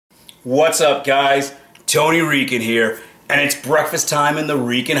What's up, guys? Tony Rican here, and it's breakfast time in the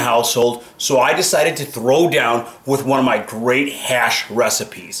Rican household, so I decided to throw down with one of my great hash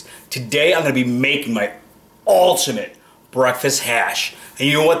recipes. Today I'm going to be making my ultimate breakfast hash. And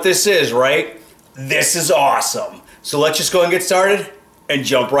you know what this is, right? This is awesome. So let's just go and get started and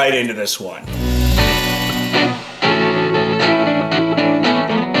jump right into this one.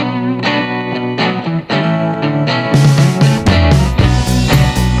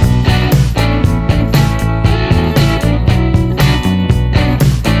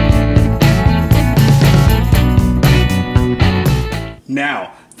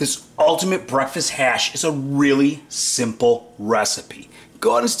 Now, this ultimate breakfast hash is a really simple recipe.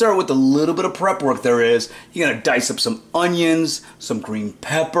 Go ahead and start with a little bit of prep work there is. You're going to dice up some onions, some green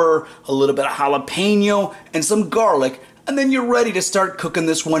pepper, a little bit of jalapeno, and some garlic, and then you're ready to start cooking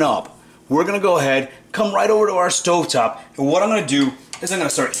this one up. We're going to go ahead, come right over to our stovetop, and what I'm going to do is I'm going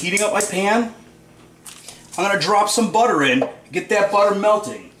to start heating up my pan. I'm going to drop some butter in, get that butter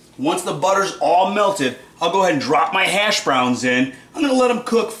melting. Once the butter's all melted, I'll go ahead and drop my hash browns in. I'm going to let them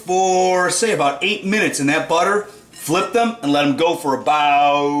cook for, say, about 8 minutes in that butter. Flip them and let them go for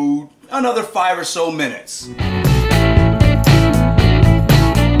about another 5 or so minutes.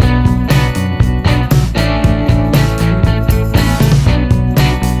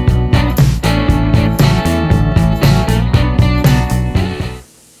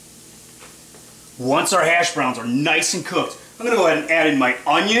 Once our hash browns are nice and cooked, I'm going to go ahead and add in my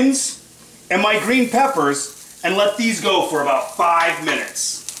onions and my green peppers and let these go for about 5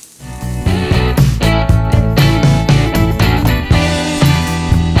 minutes.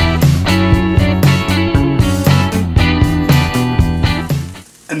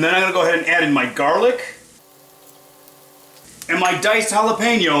 And then I'm going to go ahead and add in my garlic and my diced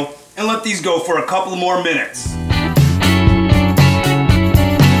jalapeno and let these go for a couple more minutes.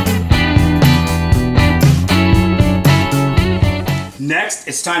 Next,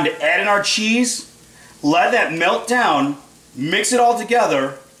 it's time to add in our cheese, let that melt down, mix it all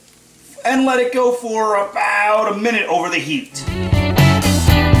together, and let it go for about a minute over the heat.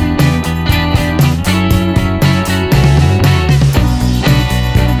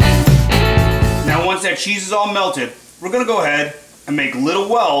 Now once that cheese is all melted, we're going to go ahead and make little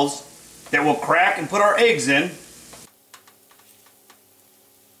wells that we'll crack and put our eggs in.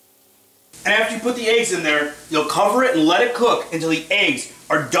 And after you put the eggs in there, you'll cover it and let it cook until the eggs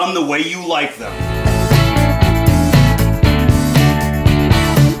are done the way you like them.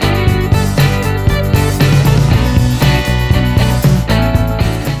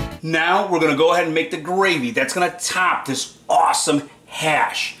 Now we're going to go ahead and make the gravy that's going to top this awesome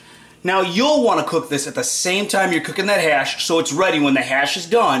hash. Now you'll want to cook this at the same time you're cooking that hash so it's ready when the hash is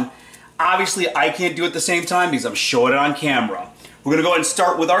done. Obviously I can't do it at the same time because I'm showing it on camera. We're going to go ahead and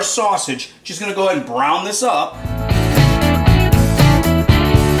start with our sausage. Just going to go ahead and brown this up.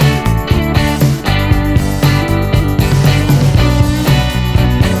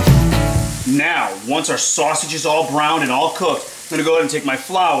 Now, once our sausage is all browned and all cooked, I'm going to go ahead and take my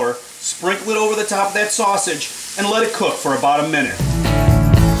flour, sprinkle it over the top of that sausage, and let it cook for about a minute.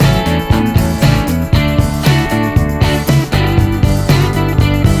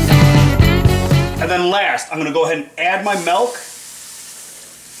 And then last, I'm going to go ahead and add my milk.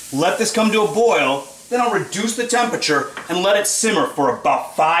 Let this come to a boil, then I'll reduce the temperature and let it simmer for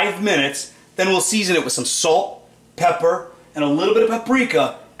about 5 minutes. Then we'll season it with some salt, pepper, and a little bit of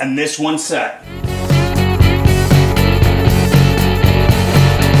paprika, and this one's set.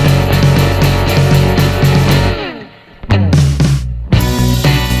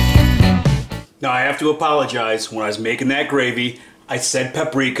 Now I have to apologize, when I was making that gravy, I said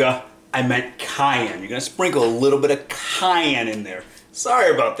paprika, I meant cayenne. You're going to sprinkle a little bit of cayenne in there.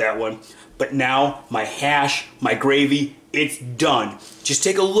 Sorry about that one. But now my hash, my gravy, it's done. Just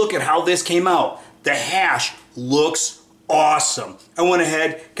take a look at how this came out. The hash looks awesome. I went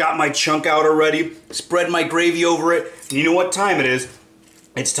ahead, got my chunk out already, spread my gravy over it, and you know what time it is?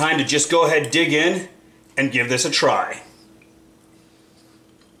 It's time to just go ahead, dig in, and give this a try.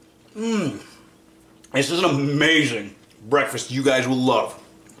 This is an amazing breakfast you guys will love.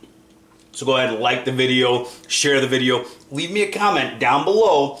 So go ahead and like the video, share the video, leave me a comment down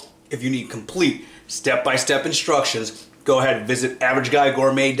below if you need complete step-by-step instructions. Go ahead and visit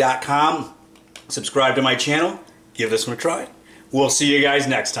AverageGuyGourmet.com, subscribe to my channel, give this one a try. We'll see you guys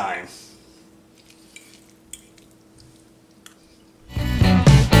next time.